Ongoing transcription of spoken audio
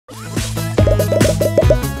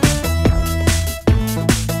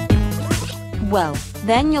Well,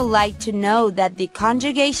 then you'll like to know that the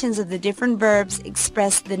conjugations of the different verbs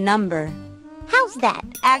express the number. How's that?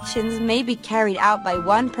 Actions may be carried out by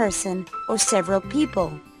one person or several people.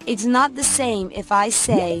 It's not the same if I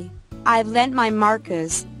say, I've lent my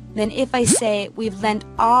markers, than if I say, we've lent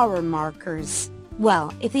our markers.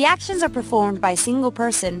 Well, if the actions are performed by a single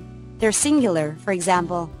person, they're singular. For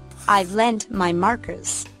example, I've lent my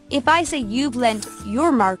markers. If I say you've lent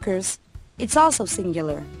your markers, it's also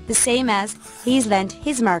singular, the same as he's lent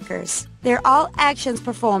his markers. They're all actions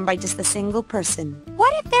performed by just a single person.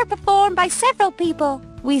 What if they're performed by several people?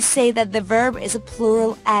 We say that the verb is a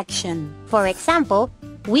plural action. For example,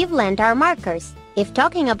 we've lent our markers. If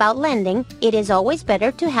talking about lending, it is always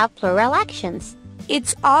better to have plural actions.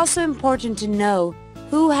 It's also important to know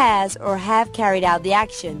who has or have carried out the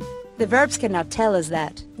action. The verbs cannot tell us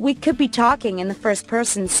that. We could be talking in the first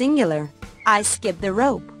person singular. I skipped the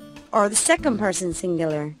rope. Or the second person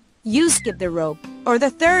singular. You skip the rope. Or the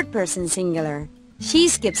third person singular. She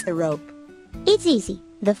skips the rope. It's easy.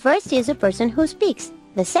 The first is a person who speaks.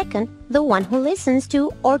 The second, the one who listens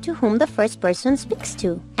to or to whom the first person speaks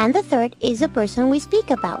to. And the third is a person we speak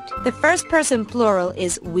about. The first person plural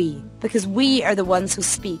is we, because we are the ones who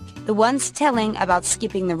speak, the ones telling about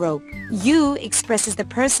skipping the rope. You expresses the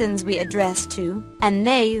persons we address to, and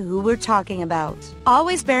they who we're talking about.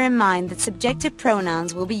 Always bear in mind that subjective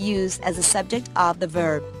pronouns will be used as the subject of the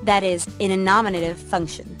verb, that is, in a nominative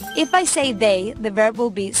function. If I say they, the verb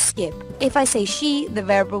will be skip. If I say she, the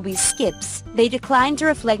verb will be skips. They decline to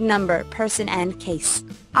reflect number, person, and case.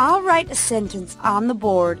 I'll write a sentence on the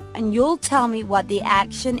board and you'll tell me what the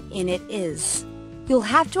action in it is. You'll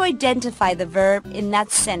have to identify the verb in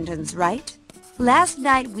that sentence, right? Last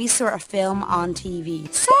night we saw a film on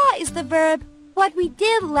TV. Saw is the verb. What we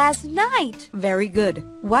did last night. Very good.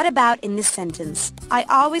 What about in this sentence? I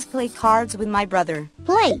always play cards with my brother.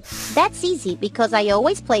 Play. That's easy because I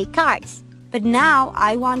always play cards. But now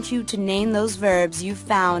I want you to name those verbs you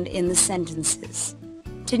found in the sentences.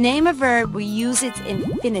 To name a verb, we use its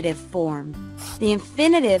infinitive form. The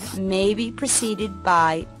infinitive may be preceded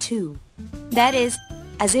by to. That is,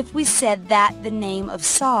 as if we said that the name of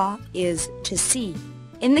saw is to see.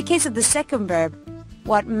 In the case of the second verb,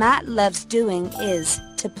 what Matt loves doing is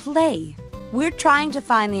to play. We're trying to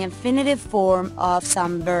find the infinitive form of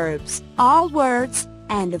some verbs. All words,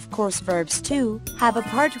 and of course verbs too, have a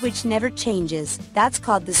part which never changes. That's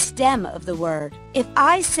called the stem of the word. If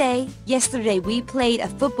I say, yesterday we played a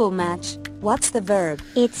football match, what's the verb?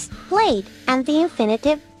 It's played, and the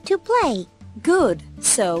infinitive to play. Good.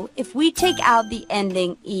 So, if we take out the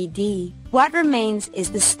ending ed, what remains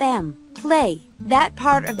is the stem, play. That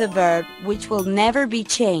part of the verb which will never be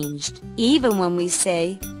changed, even when we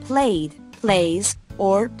say played, plays,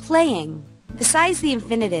 or playing. Besides the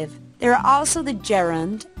infinitive, there are also the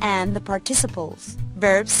gerund and the participles.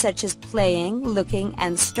 Verbs such as playing, looking,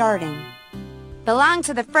 and starting belong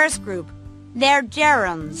to the first group. They're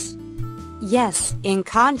gerunds. Yes, in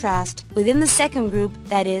contrast, within the second group,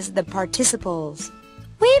 that is, the participles.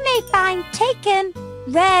 We may find taken,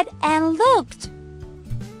 read, and looked.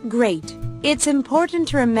 Great. It's important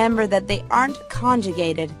to remember that they aren't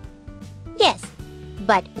conjugated. Yes,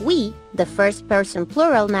 but we, the first person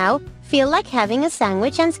plural now, feel like having a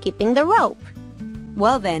sandwich and skipping the rope.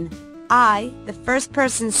 Well then, I, the first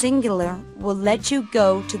person singular, will let you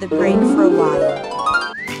go to the break for a while.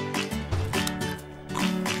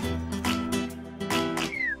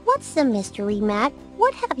 What's the mystery, Matt?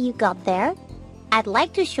 What have you got there? I'd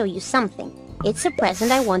like to show you something. It's a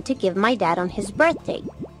present I want to give my dad on his birthday.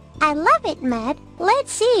 I love it, Matt.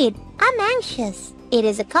 Let's see it. I'm anxious. It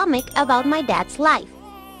is a comic about my dad's life.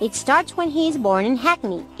 It starts when he is born in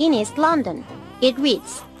Hackney, in East London. It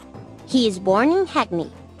reads, he is born in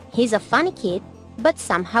Hackney. He's a funny kid, but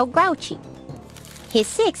somehow grouchy. He's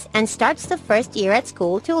 6 and starts the first year at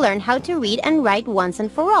school to learn how to read and write once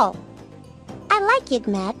and for all. I like it,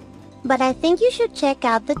 Matt, but I think you should check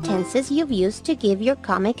out the tenses you've used to give your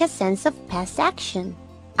comic a sense of past action.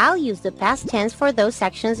 I'll use the past tense for those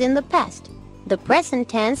actions in the past, the present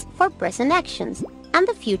tense for present actions, and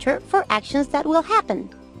the future for actions that will happen.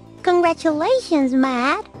 Congratulations,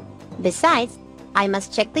 Matt! Besides, I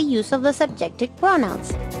must check the use of the subjective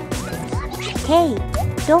pronouns. Hey,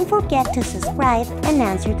 don't forget to subscribe and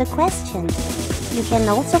answer the questions. You can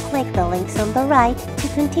also click the links on the right to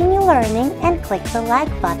continue learning and click the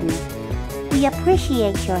like button. We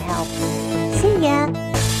appreciate your help. See ya!